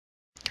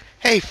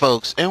Hey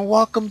folks, and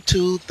welcome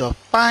to the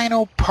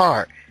final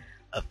part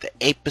of the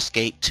Ape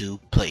Escape 2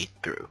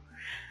 playthrough.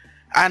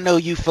 I know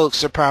you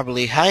folks are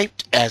probably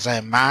hyped, as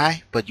am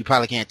I, but you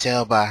probably can't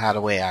tell by how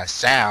the way I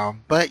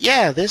sound. But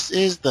yeah, this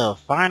is the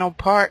final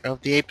part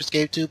of the Ape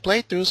Escape 2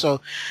 playthrough,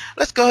 so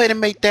let's go ahead and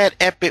make that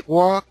epic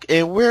walk,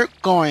 and we're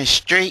going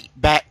straight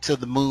back to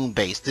the moon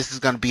base. This is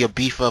going to be a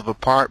beef of a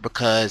part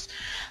because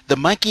the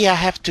monkey I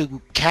have to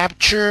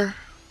capture,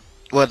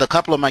 well, the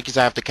couple of monkeys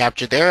I have to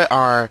capture, there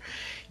are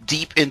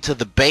deep into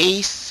the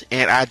base,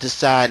 and I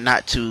decide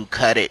not to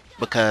cut it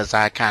because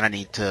I kind of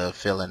need to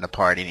fill in the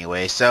part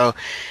anyway. So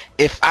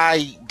if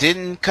I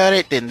didn't cut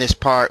it, then this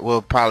part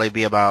will probably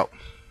be about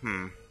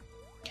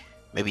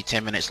maybe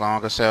 10 minutes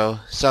long or so.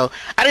 So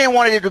I didn't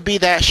want it to be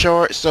that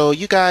short, so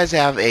you guys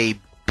have a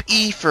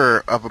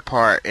beefer of a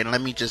part. And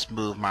let me just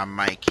move my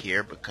mic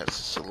here because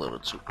it's a little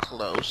too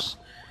close.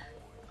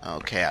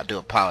 Okay, I do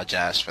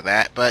apologize for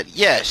that, but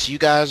yes, you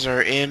guys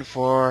are in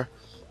for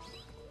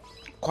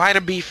quite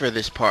a beef for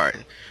this part.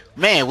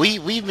 Man,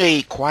 we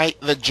made quite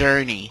the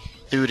journey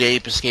through the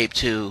Ape Escape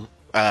 2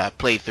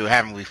 playthrough,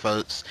 haven't we,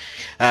 folks?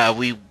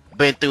 We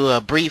been through a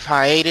brief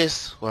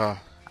hiatus. Well,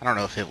 I don't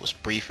know if it was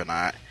brief or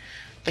not.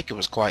 I think it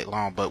was quite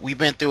long, but we've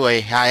been through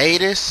a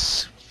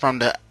hiatus from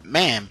the...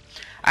 Man,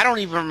 I don't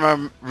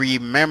even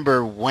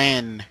remember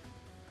when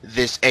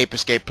this Ape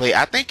Escape play...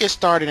 I think it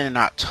started in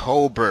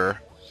October,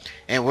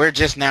 and we're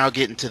just now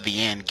getting to the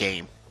end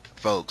game,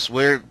 folks.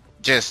 We're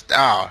just...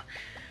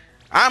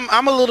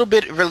 I'm a little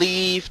bit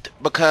relieved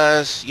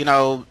because, you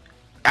know,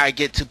 I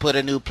get to put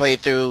a new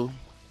playthrough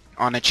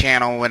on the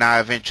channel when I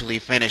eventually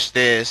finish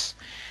this.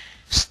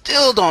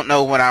 Still don't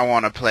know what I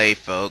want to play,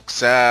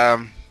 folks.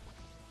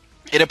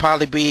 It'll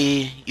probably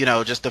be, you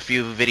know, just a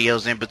few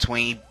videos in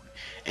between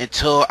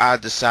until I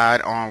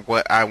decide on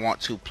what I want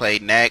to play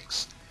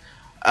next.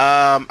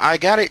 I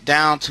got it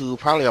down to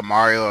probably a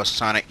Mario or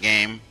Sonic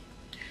game.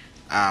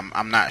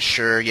 I'm not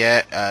sure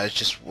yet. It's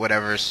just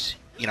whatever's,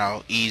 you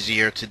know,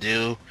 easier to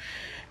do.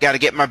 Got to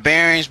get my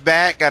bearings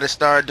back. Got to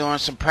start doing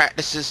some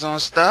practices on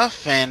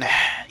stuff. And,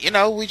 you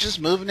know, we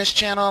just moving this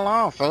channel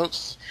along,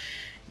 folks.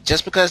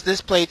 Just because this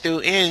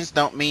playthrough ends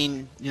don't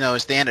mean, you know,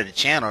 it's the end of the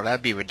channel.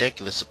 That'd be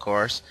ridiculous, of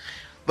course.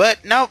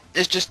 But, nope,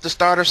 it's just the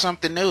start of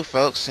something new,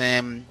 folks.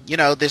 And, you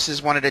know, this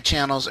is one of the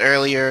channel's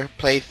earlier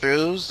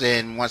playthroughs.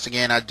 And, once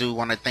again, I do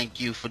want to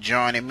thank you for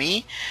joining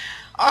me.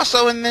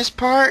 Also, in this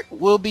part,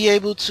 we'll be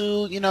able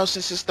to, you know,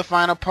 since it's the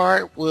final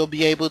part, we'll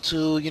be able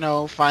to, you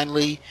know,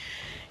 finally...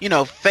 you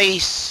know,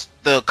 face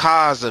the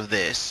cause of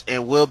this,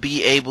 and we'll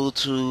be able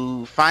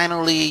to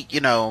finally, you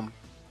know,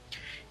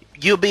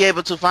 you'll be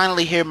able to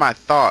finally hear my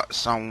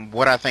thoughts on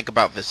what I think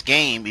about this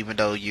game, even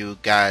though you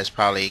guys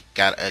probably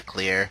got a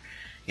clear,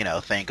 you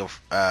know,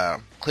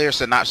 clear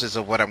synopsis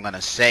of what I'm gonna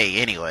say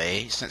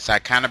anyway, since I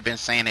kind of been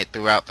saying it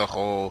throughout the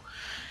whole,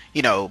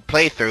 you know,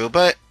 playthrough.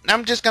 But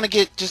I'm just gonna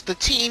get just a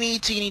teeny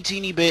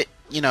bit,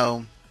 you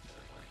know,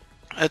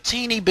 a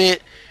teeny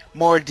bit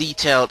more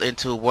detailed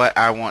into what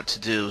I want to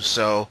do.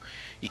 So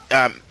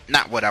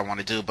not what I want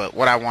to do, but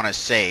what I want to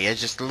say. It's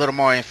just a little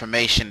more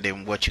information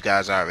than what you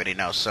guys already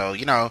know. So,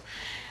 you know,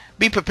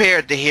 be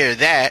prepared to hear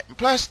that.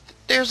 Plus,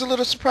 there's a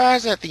little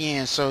surprise at the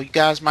end, so you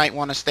guys might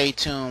want to stay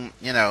tuned,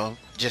 you know,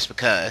 just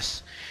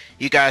because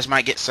you guys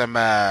might get some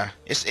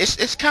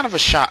it's kind of a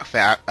shock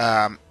it's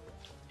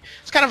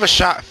kind of a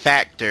shock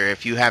factor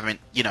if you haven't,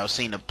 you know,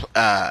 seen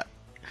the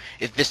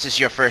if this is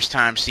your first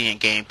time seeing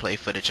gameplay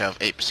footage of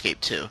Ape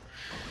Escape 2.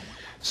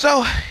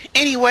 So,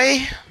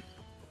 anyway,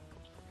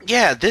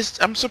 yeah,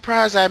 I'm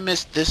surprised I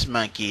missed this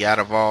monkey out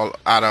of all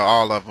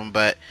of them,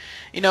 but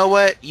you know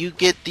what? You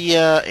get the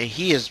and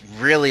he is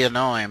really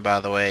annoying, by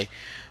the way.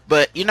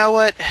 But you know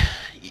what?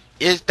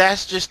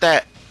 That's just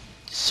that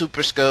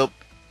super scope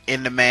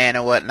in the man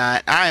and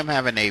whatnot. I am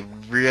having a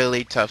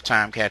really tough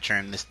time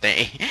capturing this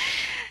thing.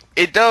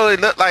 It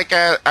looked like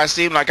I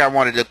seemed like I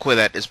wanted to quit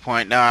at this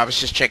point. No, I was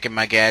just checking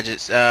my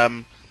gadgets.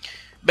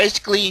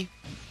 Basically,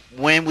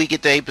 when we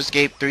get to Ape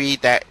Escape 3,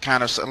 that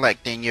kind of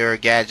selecting your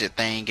gadget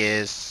thing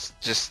is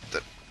just,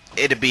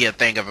 it'll be a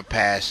thing of a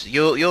past.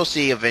 You'll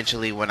see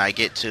eventually when I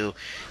get to,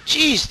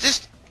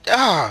 jeez,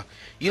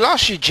 you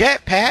lost your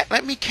jetpack.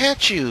 Let me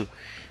catch you.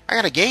 I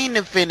got a game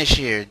to finish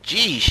here.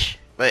 Jeez.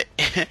 But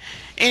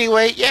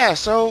anyway, yeah.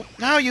 So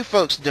how are you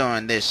folks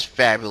doing this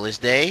fabulous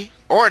day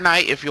or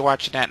night if you're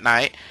watching at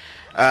night?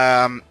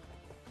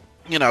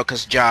 You know,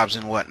 'cause jobs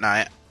and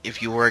whatnot.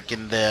 If you work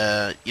in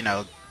the, you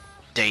know,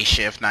 day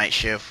shift, night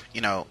shift,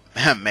 you know,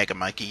 Mega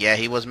Monkey, yeah,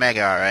 he was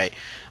mega, alright.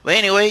 But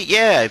anyway,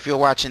 yeah, if you're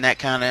watching that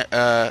kind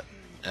of,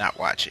 not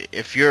watch it,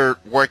 if you're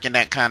working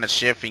that kind of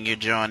shift and you're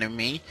joining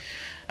me,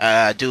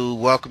 I do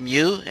welcome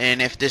you.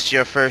 And if this is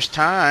your first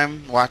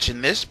time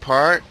watching this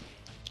part,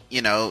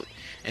 you know,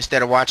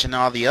 instead of watching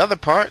all the other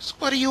parts,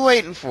 what are you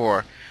waiting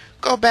for?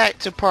 Go back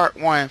to part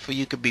 1 for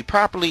you could be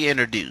properly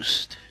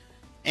introduced.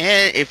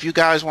 And if you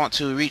guys want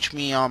to reach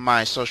me on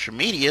my social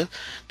media,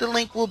 the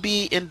link will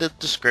be in the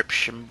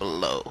description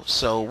below.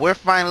 So we're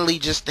finally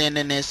just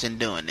ending this and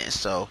doing this.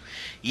 So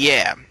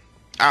yeah,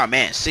 Oh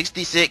man,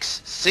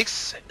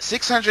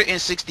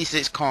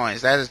 666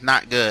 coins. That is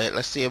not good.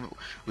 Let's see if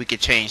we can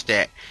change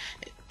that.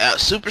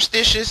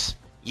 Superstitious?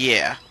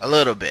 Yeah, a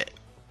little bit.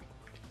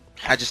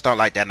 I just don't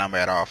like that number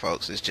at all,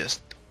 folks. It's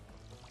just,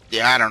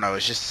 yeah, I don't know.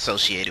 It's just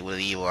associated with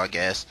evil, I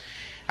guess.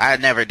 I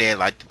never did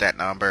like that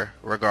number,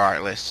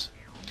 regardless.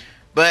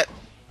 But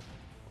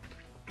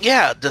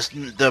yeah,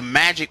 the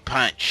magic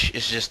punch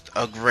is just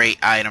a great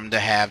item to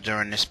have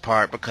during this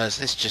part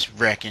because it's just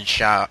wrecking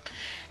shop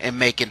and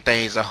making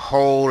things a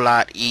whole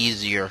lot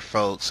easier,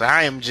 folks.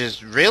 I am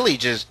just really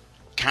just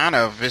kind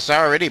of, it's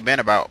already been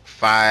about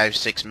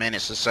 5-6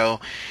 minutes or so,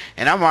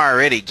 and I'm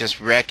already just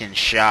wrecking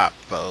shop,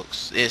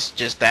 folks. It's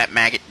just that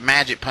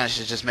magic punch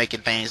is just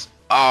making things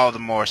all the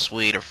more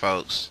sweeter,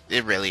 folks.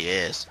 It really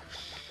is.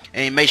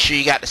 And make sure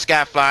you got the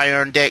Sky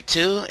Flyer on deck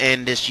too,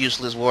 and this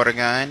useless water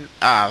gun.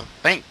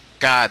 Thank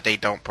God they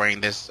don't bring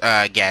this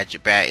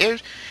gadget back.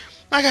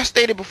 Like I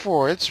stated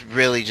before, it's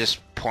really just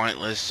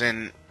pointless,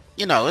 and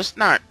you know, it's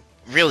not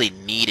really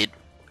needed.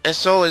 And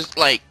so is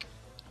like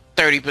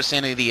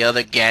 30% of the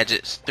other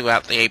gadgets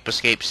throughout the Ape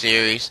Escape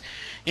series.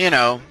 You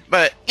know,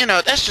 but you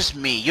know, that's just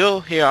me.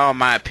 You'll hear all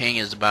my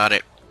opinions about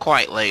it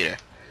quite later.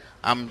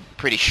 I'm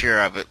pretty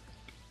sure of it.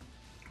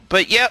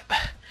 But yep,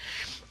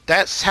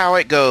 that's how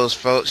it goes,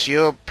 folks.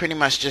 You'll pretty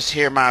much just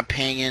hear my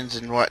opinions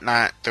and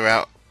whatnot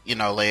throughout, you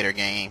know, later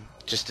game.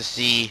 Just to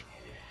see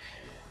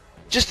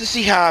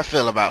how I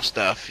feel about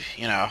stuff,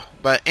 you know.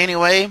 But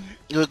anyway,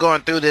 we're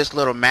going through this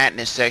little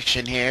madness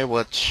section here,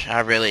 which I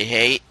really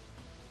hate.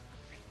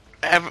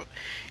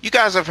 You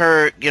guys have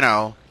heard, you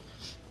know,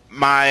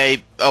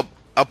 my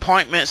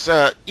appointments,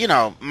 you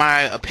know,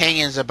 my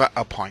opinions about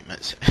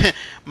appointments.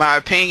 My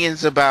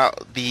opinions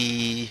about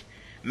the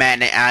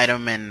magnet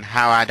item and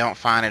how I don't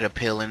find it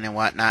appealing and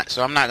whatnot.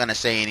 So I'm not going to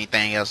say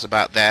anything else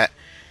about that.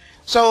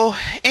 So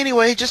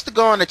anyway, just to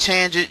go on a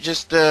tangent,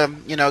 just to,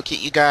 you know,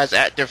 keep you guys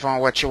active on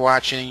what you're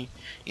watching,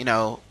 you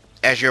know,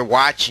 as you're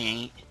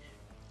watching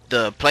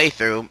the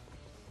playthrough.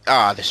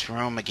 This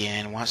room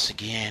again, once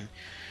again.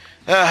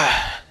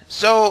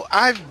 So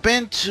I've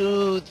been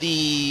to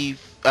the,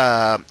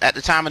 at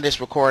the time of this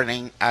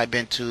recording, I've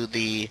been to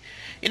the,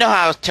 you know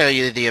how I'll tell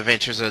you the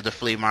adventures of the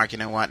flea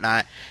market and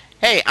whatnot.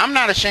 Hey, I'm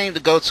not ashamed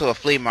to go to a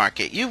flea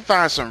market. You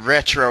find some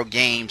retro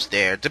games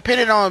there,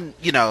 depending on,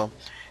 you know.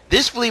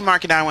 This flea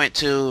market I went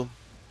to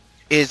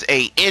is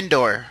a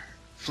indoor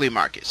flea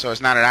market, so it's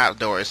not an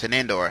outdoor, it's an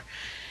indoor.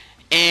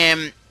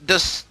 And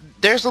there's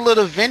a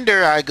little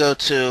vendor I go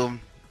to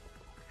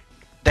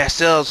that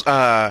sells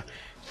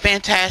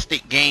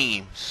fantastic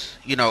games,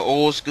 you know,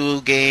 old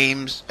school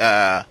games,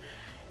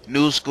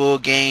 new school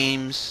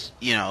games,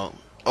 you know,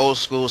 old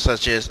school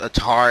such as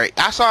Atari.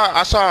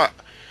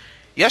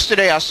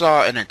 Yesterday I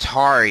saw an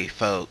Atari,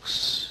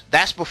 folks.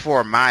 That's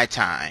before my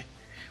time.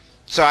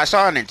 So I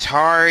saw an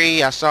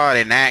Atari, I saw it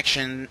in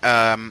action.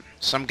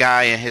 Some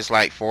guy in his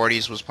like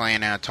 40s was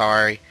playing an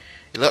Atari.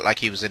 He looked like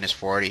he was in his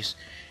 40s.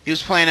 He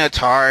was playing an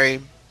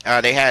Atari.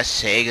 They had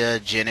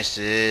Sega,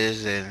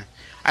 Genesis, and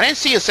I didn't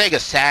see a Sega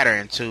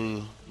Saturn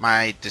to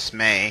my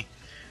dismay.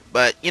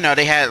 But, you know,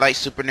 they had like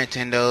Super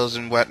Nintendos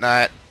and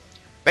whatnot.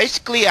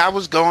 Basically, I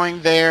was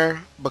going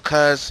there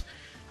because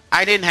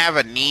I didn't have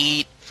a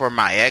need for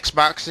my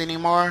Xbox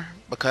anymore,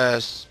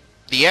 because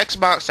the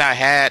Xbox I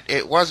had,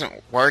 it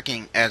wasn't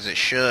working as it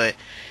should.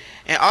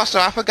 And also,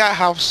 I forgot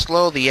how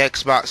slow the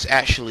Xbox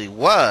actually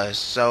was.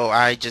 So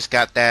I just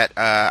got that,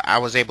 I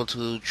was able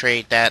to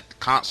trade that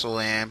console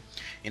in,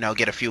 you know,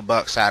 get a few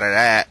bucks out of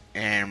that.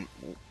 And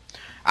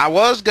I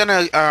was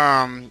gonna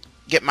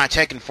get my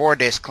Tekken 4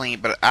 disc clean,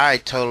 but I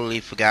totally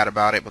forgot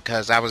about it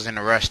because I was in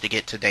a rush to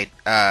get to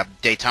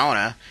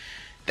Daytona.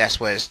 That's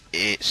where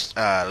it's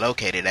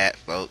located at,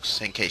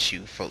 folks, in case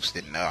you folks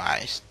didn't know.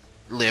 I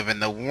live in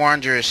the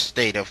wondrous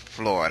state of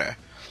Florida.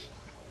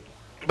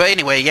 But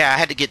anyway, yeah, I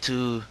had to get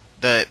to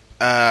the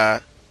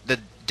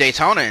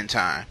Daytona in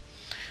time.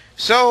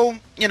 So,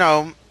 you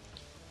know,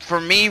 for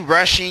me,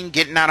 rushing,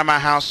 getting out of my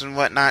house and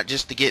whatnot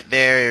just to get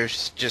there,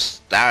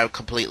 I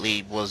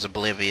completely was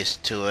oblivious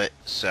to it.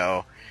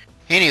 So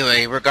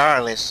anyway,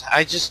 regardless,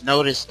 I just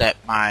noticed that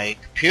my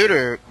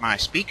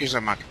speakers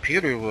on my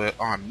computer were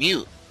on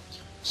mute.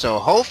 So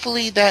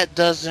hopefully that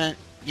doesn't,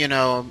 you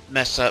know,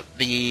 mess up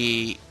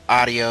the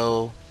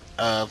audio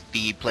of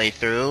the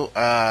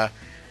playthrough.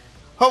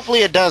 Hopefully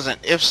it doesn't.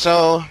 If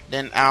so,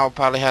 then I'll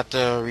probably have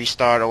to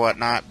restart or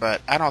whatnot,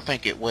 but I don't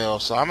think it will.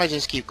 So I'm gonna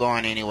just keep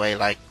going anyway,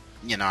 like,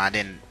 you know, I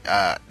didn't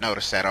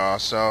notice at all.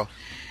 So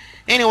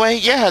anyway,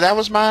 yeah, that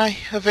was my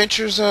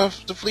adventures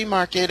of the flea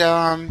market.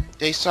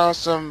 They saw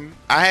some.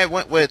 I had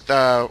went with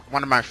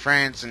one of my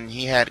friends, and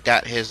he had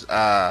got his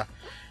the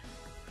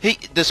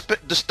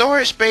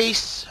storage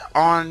space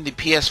on the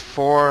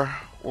PS4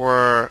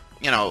 were,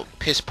 you know,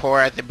 piss poor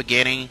at the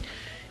beginning.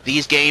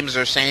 These games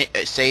are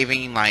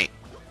saving, like,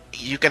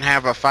 you can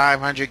have a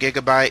 500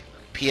 gigabyte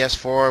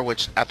PS4,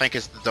 which I think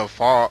is the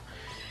default,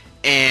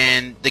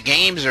 and the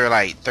games are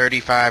like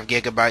 35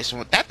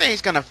 gigabytes. That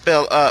thing's gonna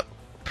fill up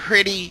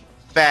pretty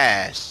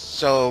fast.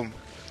 So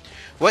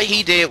what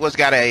he did was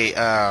got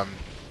a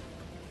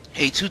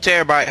a 2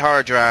 terabyte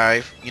hard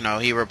drive. You know,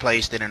 he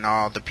replaced it, and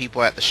all the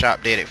people at the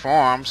shop did it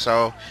for him.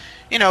 So,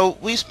 you know,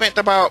 we spent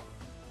about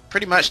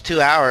pretty much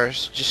 2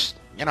 hours just,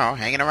 you know,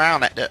 hanging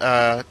around at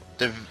the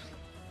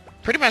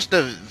pretty much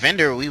the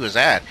vendor we was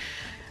at.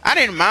 I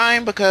didn't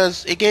mind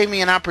because it gave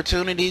me an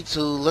opportunity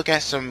to look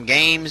at some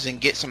games and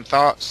get some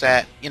thoughts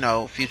at, you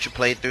know, future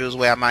playthroughs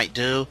where I might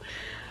do.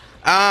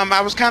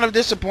 I was kind of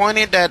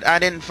disappointed that I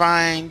didn't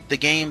find the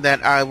game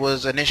that I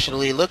was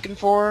initially looking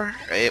for.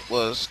 It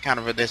was kind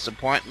of a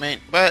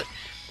disappointment, but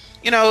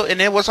you know,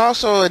 and it was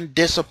also a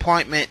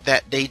disappointment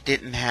that they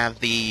didn't have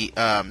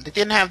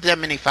that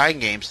many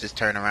fighting games this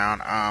turn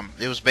around.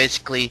 It was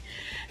basically,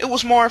 it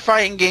was more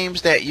fighting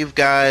games that you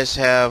guys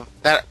have,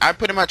 that I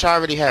pretty much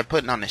already had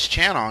putting on this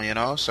channel, you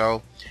know,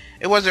 so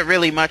it wasn't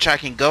really much I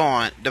can go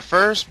on. The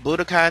first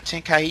Budokai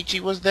Tenkaichi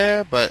was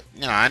there, but,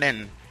 you know, I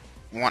didn't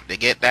want to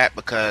get that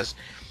because,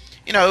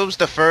 you know, it was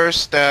the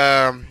first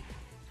of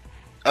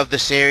the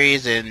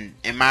series, and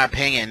in my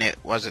opinion, it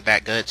wasn't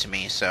that good to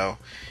me, so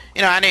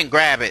you know, I didn't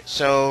grab it.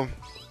 So,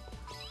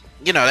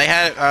 you know, they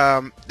had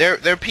their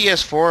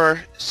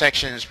PS4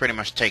 section is pretty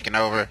much taken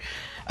over.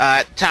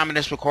 At the time of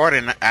this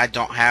recording, I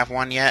don't have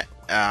one yet.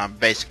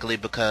 Basically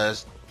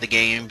because the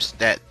games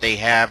that they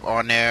have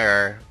on there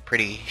are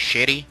pretty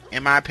shitty,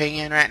 in my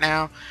opinion, right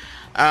now.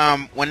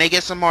 When they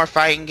get some more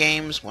fighting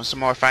games, when some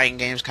more fighting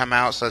games come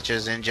out, such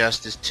as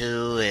Injustice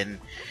 2 and,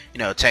 you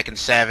know, Tekken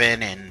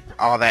 7 and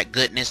all that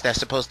goodness that's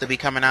supposed to be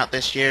coming out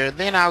this year,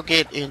 then I'll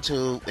get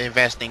into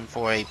investing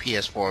for a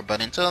PS4.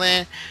 But until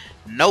then,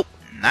 nope,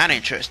 not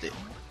interested.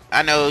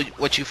 I know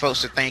what you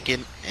folks are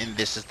thinking, and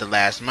this is the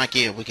last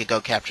monkey, and we could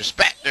go capture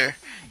Specter.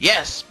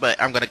 Yes,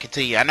 but I'm gonna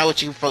continue. I know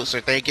what you folks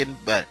are thinking,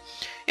 but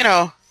you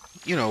know,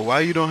 why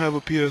you don't have a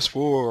PS4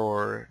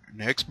 or an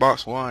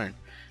Xbox One?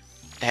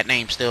 That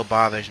name still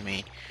bothers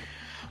me.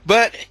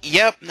 But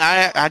yep,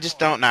 I just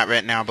don't, not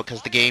right now,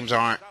 because the games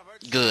aren't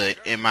good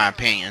in my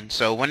opinion.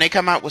 So when they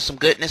come out with some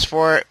goodness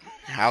for it,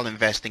 I'll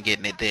invest in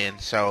getting it then.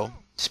 So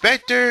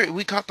Specter,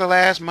 we caught the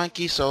last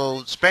monkey,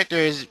 so Specter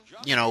is,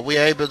 you know,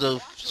 we're able to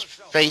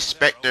face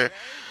Specter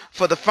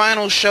for the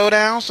final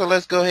showdown. So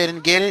let's go ahead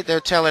and get it. They're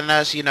telling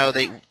us, you know,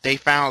 they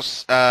found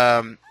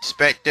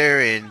Specter,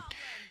 and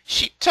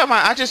she tell me,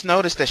 I just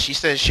noticed that she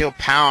says she'll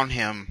pound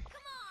him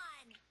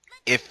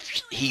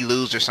if he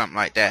loses or something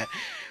like that,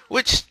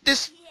 which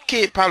this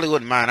kid probably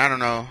wouldn't mind. I don't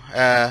know.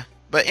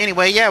 But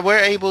anyway, yeah, we're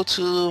able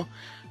to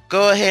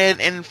go ahead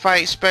and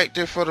fight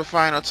Specter for the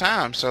final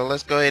time. So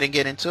let's go ahead and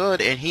get into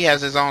it. And he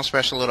has his own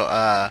special little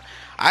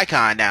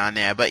icon down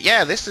there. But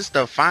yeah, this is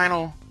the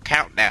final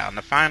countdown,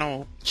 the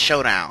final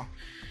showdown,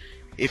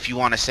 if you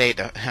want to say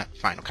the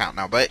final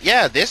countdown. But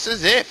yeah, this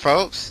is it,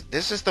 folks.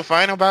 This is the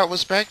final bout with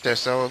Specter.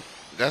 So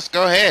let's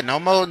go ahead. No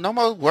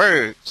more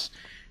words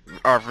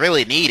are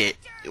really needed,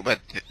 but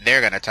they're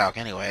gonna talk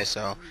anyway.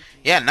 So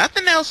yeah,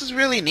 nothing else is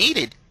really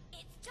needed.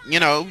 You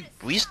know,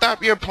 we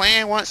stop your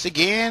plan once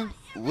again.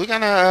 We're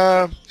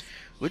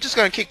just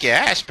gonna kick your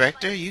ass,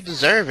 Specter. You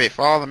deserve it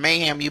for all the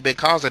mayhem you've been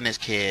causing this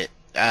kid,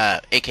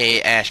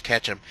 aka Ash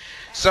Ketchum.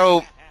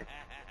 So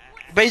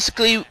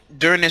basically,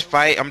 during this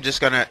fight,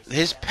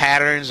 his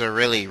patterns are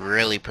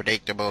really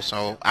predictable.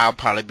 So I'll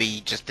probably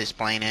be just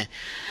explaining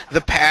the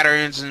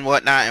patterns and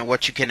whatnot and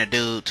what you can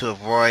do to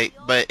avoid.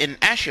 But in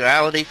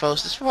actuality,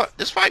 folks,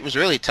 this fight was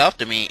really tough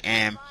to me,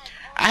 and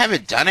I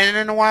haven't done it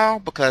in a while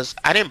because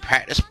I didn't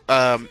practice.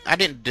 I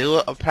didn't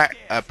do a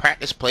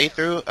practice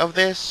playthrough of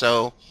this,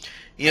 so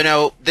you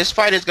know, this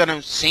fight is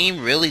gonna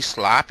seem really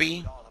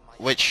sloppy,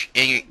 which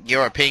in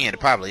your opinion it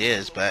probably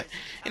is. But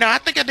you know, I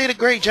think I did a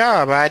great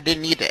job. I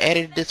didn't need to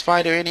edit this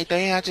fight or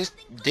anything. I just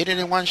did it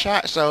in one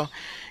shot. So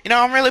you know,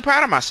 I'm really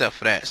proud of myself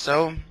for that.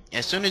 So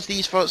as soon as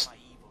these folks,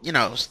 you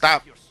know,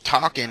 stop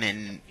talking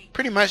and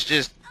pretty much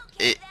just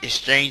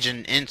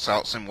exchanging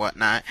insults and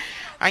whatnot,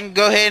 I can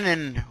go ahead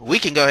and we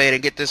can go ahead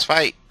and get this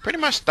fight pretty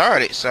much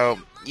started. So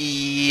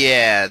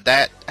yeah,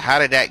 how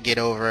did that get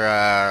over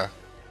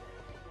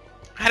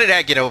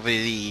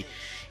the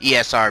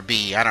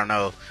ESRB? I don't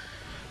know.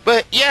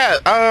 But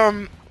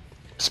yeah,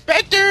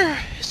 Specter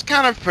is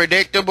kind of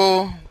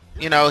predictable.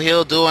 You know,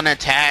 he'll do an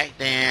attack,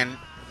 then,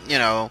 you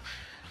know,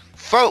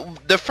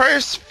 the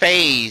first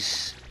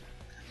phase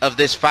of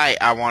this fight,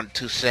 I want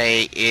to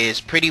say, is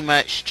pretty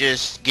much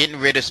just getting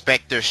rid of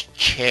Specter's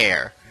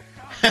chair.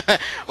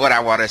 What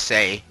I want to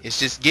say is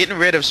just getting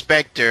rid of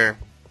Specter.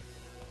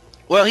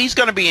 Well, he's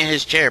going to be in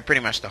his chair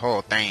pretty much the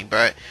whole thing,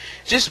 but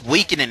just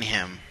weakening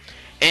him.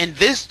 And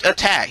this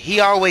attack, he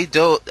always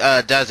does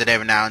it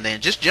every now and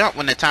then. Just jump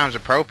when the time's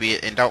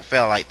appropriate and don't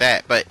fail like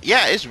that. But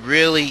yeah, it's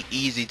really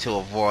easy to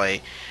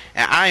avoid.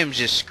 And I am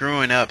just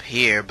screwing up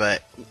here,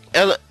 but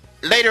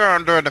later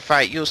on during the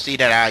fight, you'll see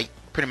that I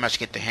pretty much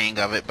get the hang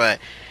of it. But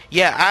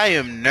yeah, I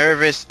am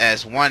nervous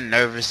as one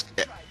nervous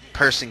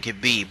person can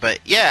be.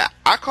 But yeah,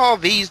 I call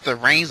these the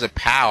reigns of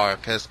power,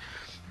 because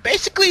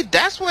basically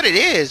that's what it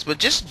is. But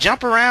just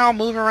jump around,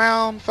 move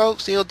around,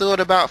 folks. He'll do it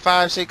about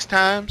 5-6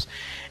 times,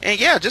 and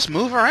yeah, just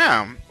move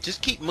around,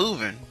 just keep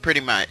moving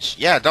pretty much.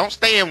 Yeah, don't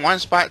stay in one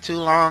spot too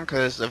long,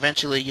 because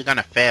eventually you're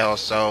gonna fail.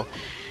 So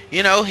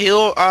You know,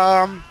 he'll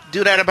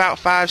do that about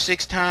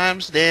 5-6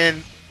 times,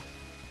 then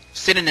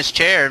sit in his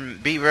chair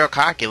and be real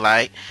cocky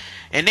like,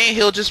 and then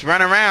he'll just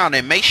run around.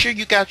 And make sure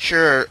you got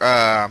your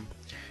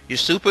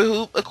super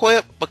hoop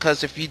equipped,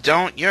 because if you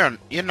don't, you're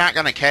not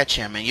gonna catch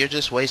him, and you're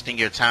just wasting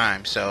your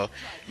time. So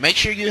make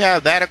sure you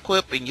have that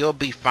equipped, and you'll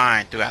be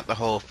fine throughout the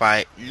whole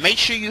fight. Make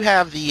sure you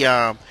have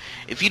the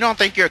if you don't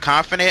think you're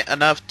confident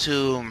enough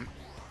to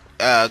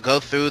go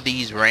through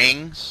these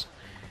rings,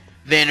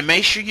 then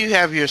make sure you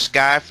have your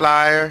sky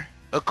flyer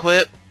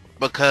equipped,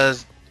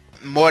 because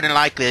more than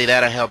likely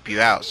that'll help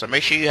you out. So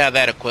make sure you have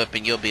that equipped,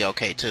 and you'll be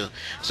okay too.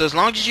 So as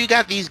long as you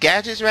got these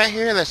gadgets right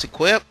here that's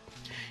equipped,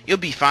 you'll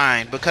be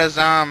fine. Because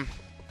I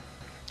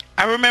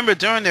remember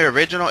during the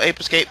original Ape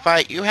Escape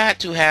fight, you had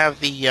to have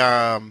the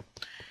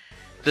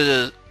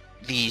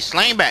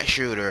slingback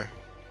shooter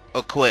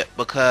equipped,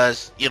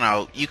 because you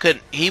know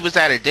he was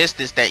at a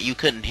distance that you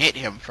couldn't hit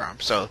him from.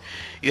 So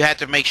you had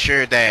to make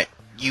sure that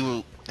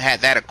you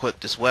had that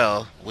equipped as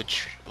well,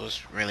 which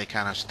was really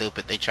kind of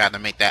stupid. They tried to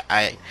make that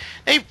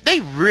they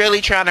really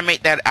tried to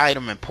make that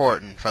item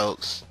important,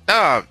 folks.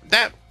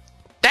 That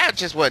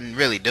just wasn't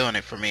really doing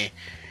it for me.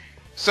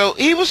 So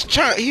he was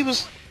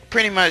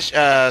pretty much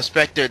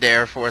Specter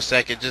there for a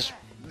second.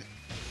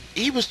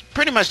 He was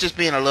pretty much just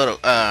being a little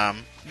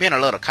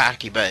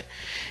cocky, but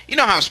you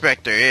know how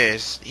Specter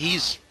is.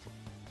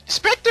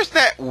 Specter's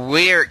that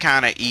weird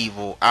kind of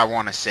evil, I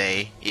want to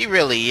say. He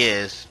really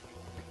is.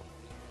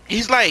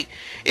 He's like,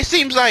 it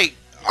seems like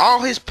all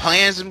his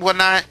plans and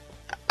whatnot.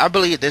 I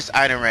believe this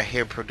item right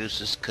here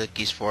produces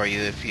cookies for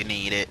you if you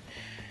need it.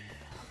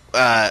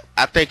 I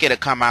think it'll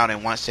come out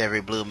in once every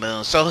blue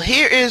moon. So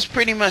here is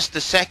pretty much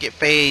the second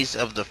phase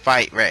of the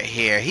fight right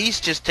here.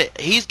 He's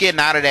getting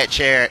out of that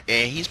chair,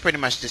 and he's pretty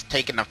much just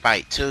taking the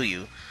fight to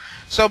you.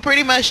 So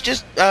pretty much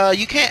just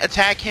you can't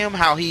attack him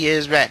how he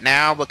is right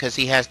now, because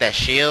he has that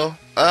shield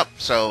up.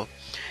 So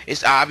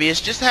it's obvious.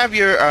 Just have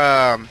your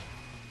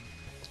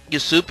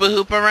super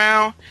hoop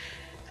around,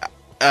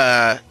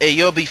 and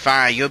you'll be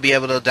fine. You'll be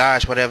able to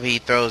dodge whatever he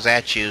throws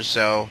at you.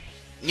 So,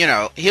 you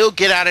know, he'll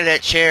get out of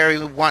that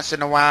chair once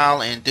in a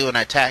while and do an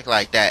attack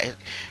like that,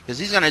 because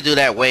he's gonna do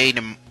that way,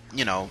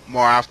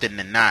 more often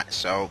than not.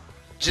 So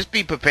just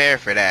be prepared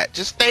for that.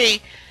 Just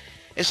stay,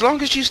 as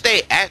long as you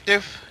stay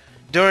active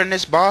during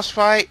this boss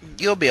fight,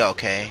 you'll be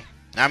okay.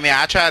 I mean,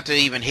 I tried to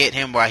even hit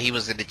him while he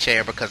was in the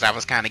chair, because I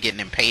was kind of getting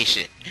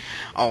impatient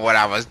on what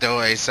I was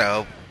doing.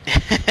 So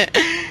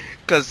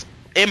because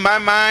in my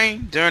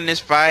mind during this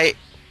fight,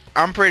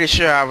 I'm pretty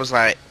sure I was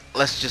like,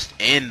 let's just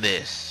end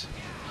this.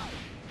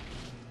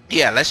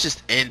 Yeah, let's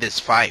just end this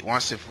fight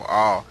once and for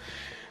all.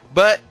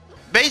 But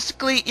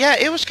basically, yeah,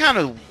 it was kind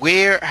of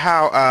weird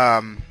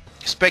how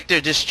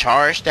Specter just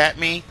charged at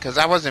me, because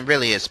I wasn't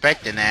really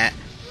expecting that.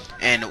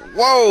 And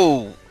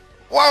whoa,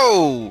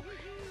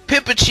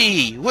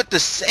 Pipachi with the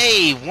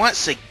save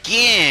once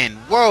again.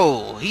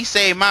 Whoa, he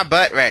saved my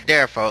butt right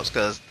there, folks,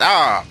 because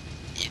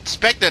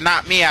Specter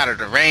knocked me out of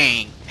the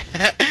ring.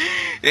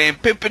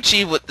 And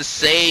Pipachi with the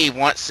save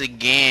once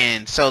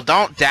again. So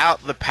don't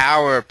doubt the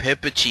power of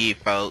Pipachi,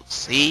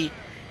 folks. He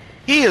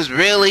is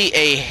really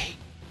a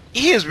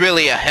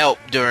help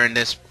during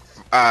this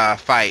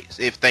fight.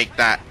 If think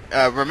that,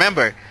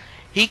 remember,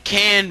 he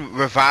can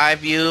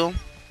revive you.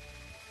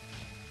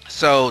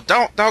 So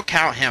don't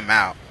count him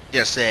out.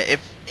 Just said,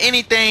 if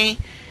anything,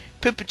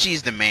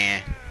 Pipachi's the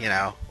man. You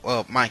know,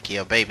 well, Mikey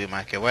or Baby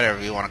Mikey,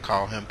 whatever you want to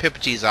call him.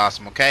 Pipachi's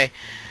awesome. Okay.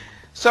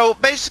 So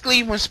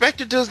basically, when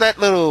Specter does that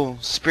little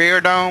Spear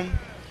Dome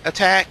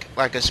attack,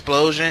 like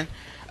explosion,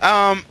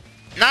 9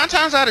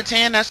 times out of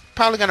 10, that's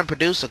probably going to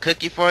produce a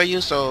cookie for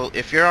you. So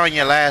if you're on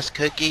your last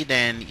cookie,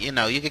 then you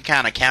can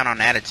kind of count on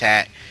that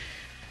attack.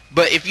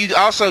 But if you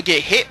also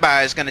get hit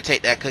by it, it's going to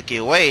take that cookie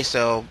away.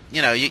 So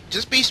you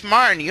just be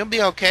smart and you'll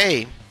be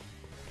okay.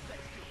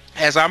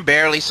 As I'm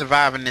barely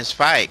surviving this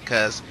fight,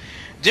 because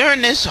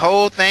during this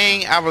whole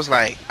thing, I was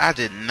like, I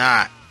did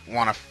not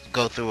want to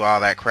go through all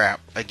that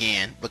crap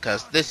again,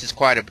 because this is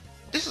quite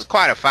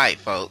a fight,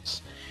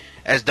 folks.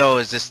 As though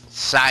it's just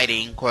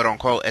exciting, quote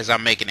unquote, as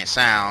I'm making it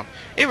sound.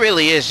 It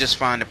really is just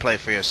fun to play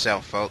for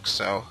yourself, folks.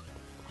 So,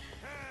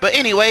 but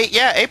anyway,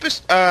 yeah, Ape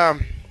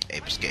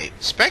Escape.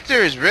 Specter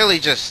is really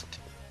just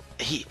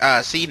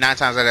see 9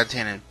 times out of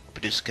 10 and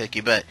produce a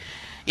cookie. But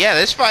yeah,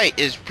 this fight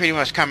is pretty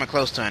much coming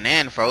close to an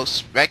end, folks.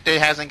 Specter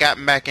hasn't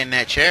gotten back in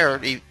that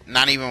chair,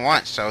 not even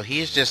once. So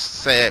he's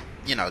just said,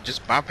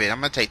 just bump it.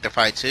 I'm gonna take the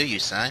fight to you,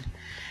 son.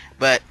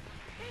 But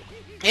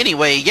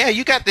anyway, yeah,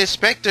 you got this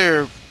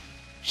Specter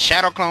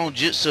Shadow Clone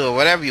Jutsu, or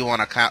whatever you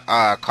want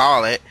to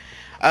call it.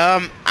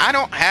 I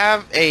don't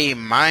have a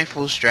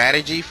mindful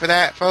strategy for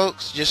that,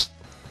 folks. Just,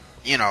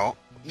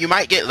 you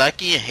might get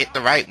lucky and hit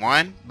the right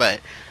one, but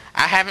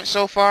I haven't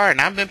so far,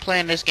 and I've been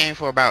playing this game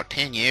for about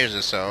 10 years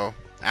or so.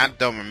 I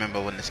don't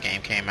remember when this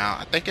game came out.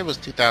 I think it was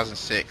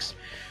 2006.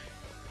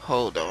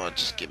 Hold on,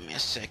 just give me a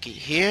second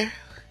here.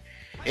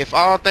 If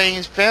all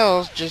things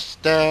fails,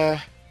 just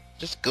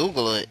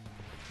Google it.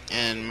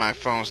 And my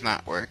phone's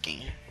not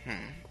working.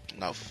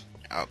 No.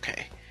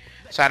 Okay.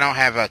 So I don't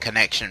have a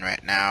connection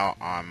right now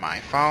on my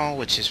phone,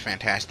 which is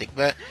fantastic.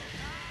 But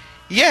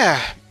yeah,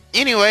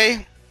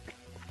 anyway,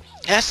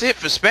 that's it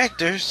for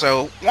Specter.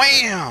 So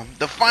wham,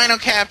 the final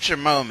capture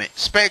moment.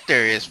 Specter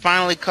is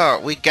finally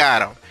caught. We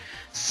got him.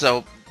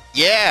 So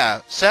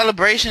yeah,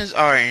 celebrations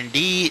are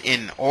indeed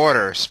in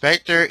order.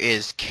 Specter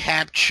is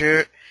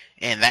captured,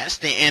 and that's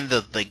the end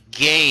of the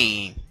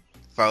game,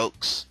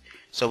 folks.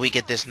 So we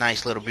get this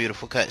nice little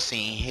beautiful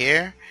cutscene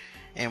here.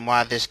 And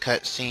while this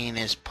cutscene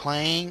is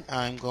playing,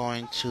 I'm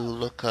going to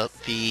look up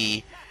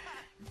the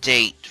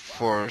date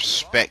for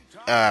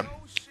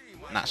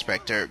not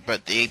Specter,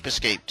 but the Ape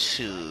Escape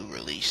 2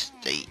 release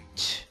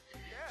date.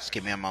 Just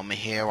give me a moment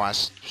here while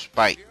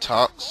Spike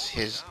talks.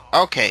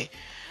 Okay.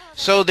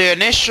 So the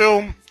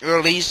initial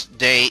release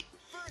date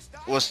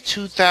was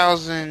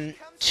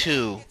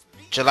 2002,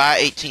 July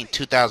 18th,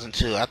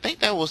 2002. I think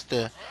that was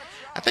the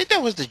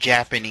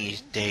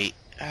Japanese date.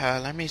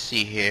 Let me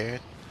see here.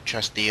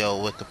 Trusty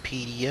old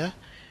Wikipedia.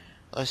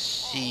 Let's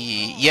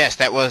see. Yes,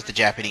 that was the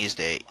Japanese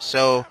date.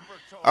 So,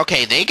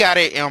 okay, they got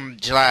it on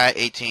July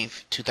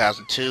 18th,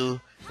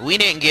 2002. We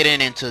didn't get it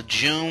until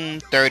June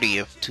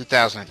 30th,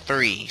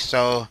 2003.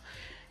 So,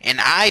 and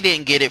I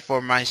didn't get it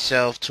for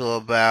myself till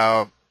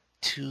about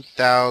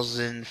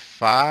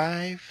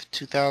 2005,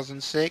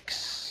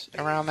 2006,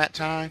 around that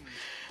time.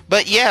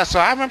 But yeah, so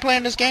I've been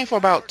playing this game for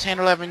about 10,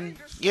 11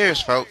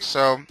 years, folks.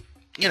 So,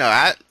 you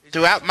know,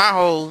 throughout my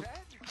whole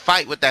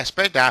fight with that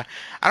Spectre,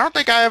 I don't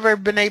think I ever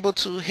been able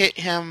to hit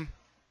him,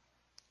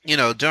 you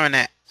know, during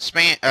that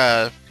span.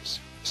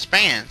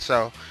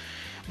 So,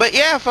 but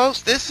yeah,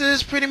 folks, this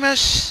is pretty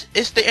much,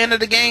 it's the end of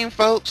the game,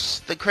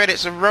 folks. The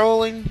credits are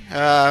rolling.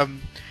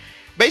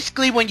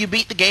 Basically, when you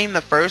beat the game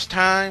the first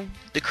time,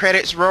 the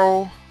credits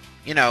roll,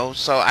 you know.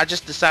 So I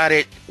just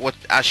decided what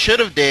I should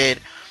have did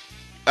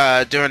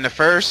during the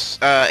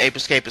first Ape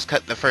Escape is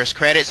cut the first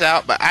credits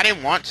out, but I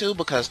didn't want to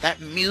because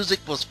that music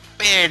was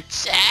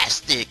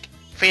fantastic.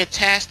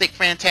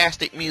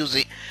 Fantastic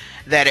music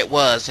that it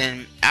was,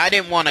 and I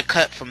didn't want to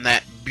cut from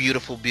that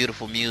beautiful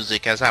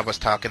music as I was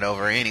talking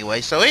over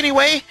anyway. So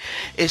anyway,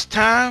 it's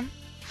time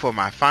for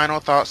my final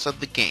thoughts of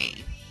the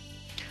game.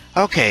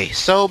 Okay,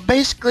 so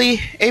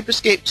basically Ape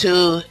Escape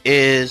 2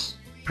 is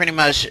pretty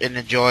much an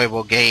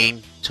enjoyable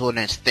game to an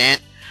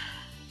extent.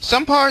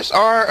 Some parts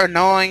are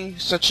annoying,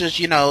 such as,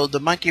 you know, the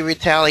monkey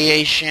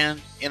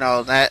retaliation. You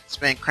know, that's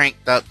been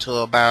cranked up to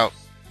about,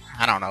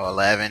 I don't know,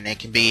 11. It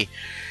can be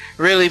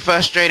really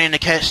frustrating to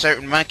catch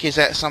certain monkeys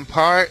at some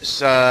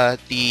parts.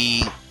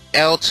 The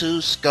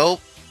L2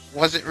 scope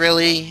wasn't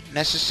really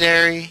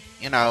necessary.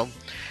 You know,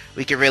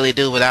 we could really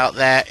do without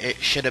that. It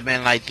should have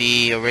been like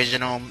the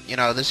original. You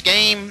know, this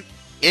game,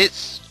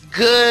 it's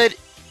good,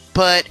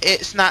 but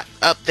it's not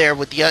up there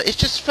with the other. It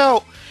just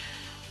felt,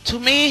 to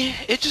me,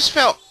 it just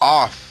felt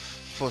off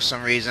for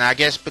some reason. I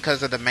guess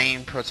because of the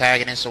main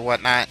protagonist or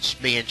whatnot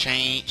being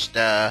changed.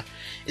 It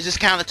just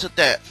kind of took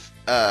that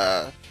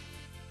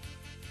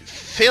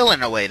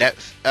feeling away, that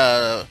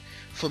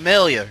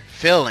familiar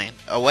feeling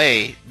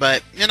away.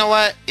 But you know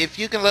what, if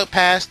you can look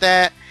past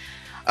that,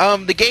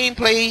 the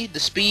gameplay, the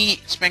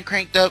speed's been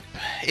cranked up.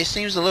 It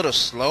seems a little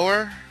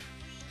slower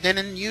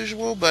than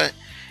usual, but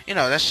you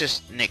know, that's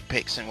just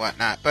nitpicks and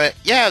whatnot. But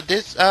yeah,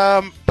 this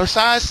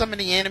besides some of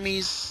the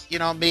enemies, you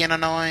know, being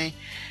annoying,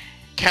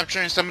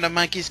 capturing some of the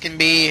monkeys can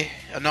be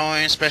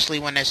annoying, especially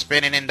when they're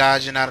spinning and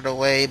dodging out of the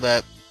way.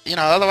 But you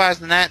know, otherwise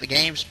than that, the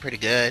game's pretty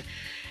good.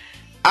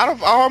 Out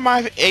of all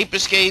my Ape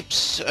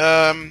Escapes,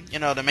 you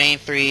know, the main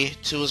 3,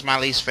 2 is my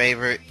least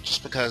favorite,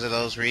 just because of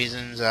those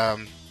reasons.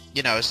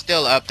 You know, it's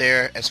still up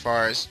there as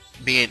far as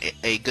being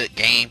a good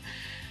game.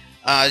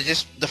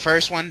 Just the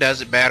first one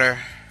does it better.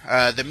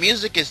 The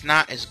music is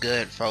not as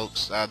good,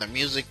 folks. The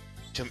music,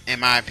 in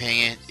my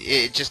opinion,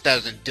 it just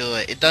doesn't do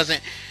it. It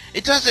doesn't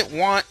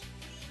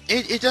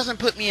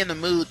put me in the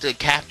mood to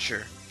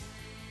capture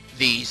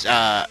these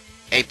apes.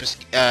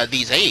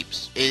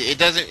 It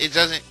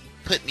doesn't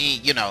put me,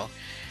 you know.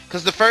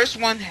 Because the first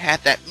one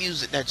had that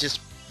music that just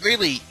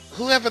really,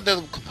 whoever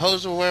the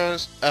composer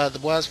was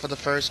for the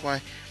first one,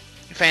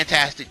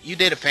 fantastic. You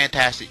did a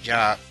fantastic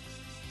job.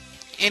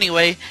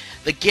 Anyway,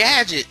 the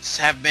gadgets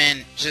have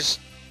been just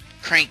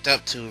cranked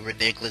up to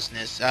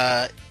ridiculousness.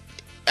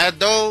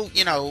 Although,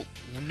 you know,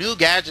 new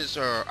gadgets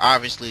are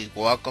obviously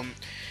welcome.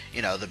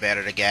 You know, the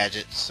better the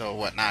gadgets or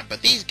whatnot.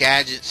 But these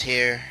gadgets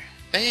here,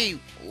 they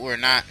were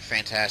not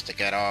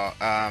fantastic at all.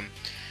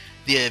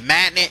 The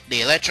magnet, the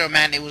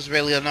electromagnet was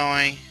really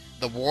annoying.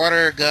 The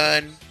water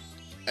gun,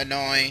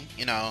 annoying.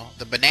 You know,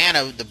 the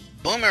banana, the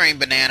boomerang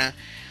banana,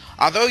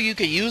 although you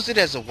could use it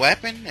as a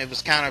weapon, it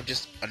was kind of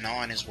just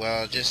annoying as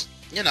well. Just,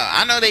 you know,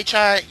 I know they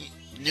tried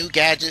new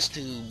gadgets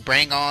to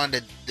bring on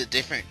the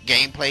different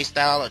gameplay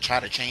style or try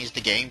to change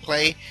the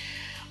gameplay,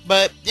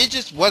 but it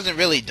just wasn't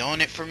really doing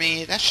it for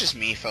me. That's just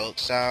me,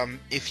 folks.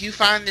 If you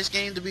find this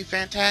game to be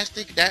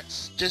fantastic,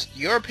 that's just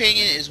your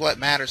opinion is what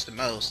matters the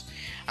most.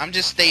 I'm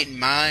just stating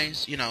mine.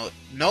 You know,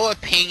 no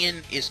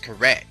opinion is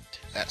correct.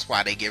 That's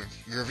why they give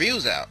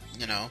reviews out.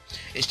 You know,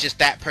 it's just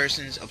that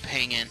person's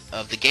opinion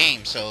of the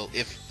game. So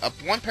if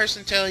one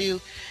person tell you,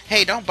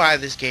 hey, don't buy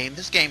this game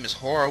is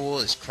horrible,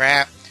 it's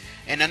crap,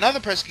 and another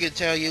person could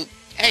tell you,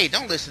 hey,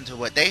 don't listen to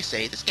what they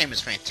say, this game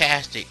is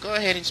fantastic, go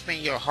ahead and spend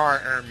your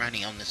hard-earned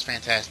money on this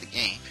fantastic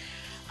game.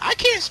 I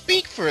can't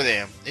speak for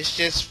them. It's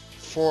just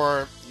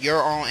for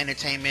your own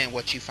entertainment,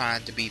 what you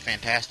find to be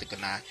fantastic or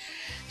not.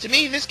 To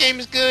me, this game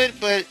is good,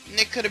 but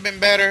it could have been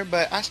better,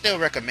 but I still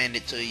recommend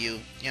it to you,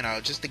 you know,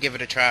 just to give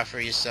it a try for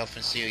yourself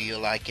and see if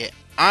you'll like it.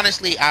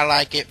 Honestly, I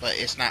like it, but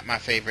it's not my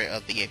favorite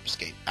of the Ape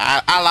Escape.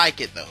 I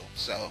like it, though,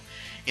 so,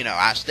 you know,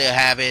 I still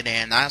have it,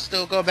 and I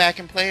still go back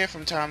and play it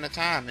from time to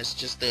time. It's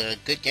just a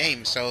good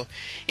game. So,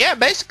 yeah,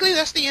 basically,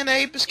 that's the end of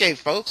Ape Escape,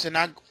 folks, and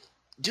I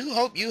do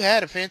hope you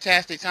had a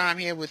fantastic time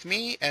here with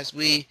me as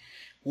we...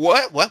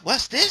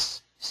 What's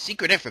this?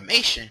 Secret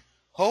information.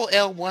 Hold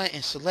L1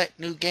 and select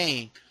new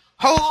game.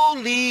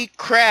 Holy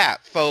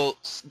crap,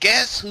 folks.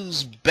 Guess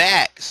who's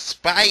back?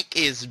 Spike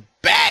is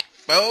back,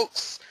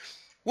 folks.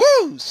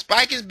 Woo!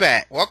 Spike is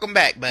back. Welcome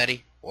back,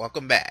 buddy.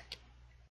 Welcome back.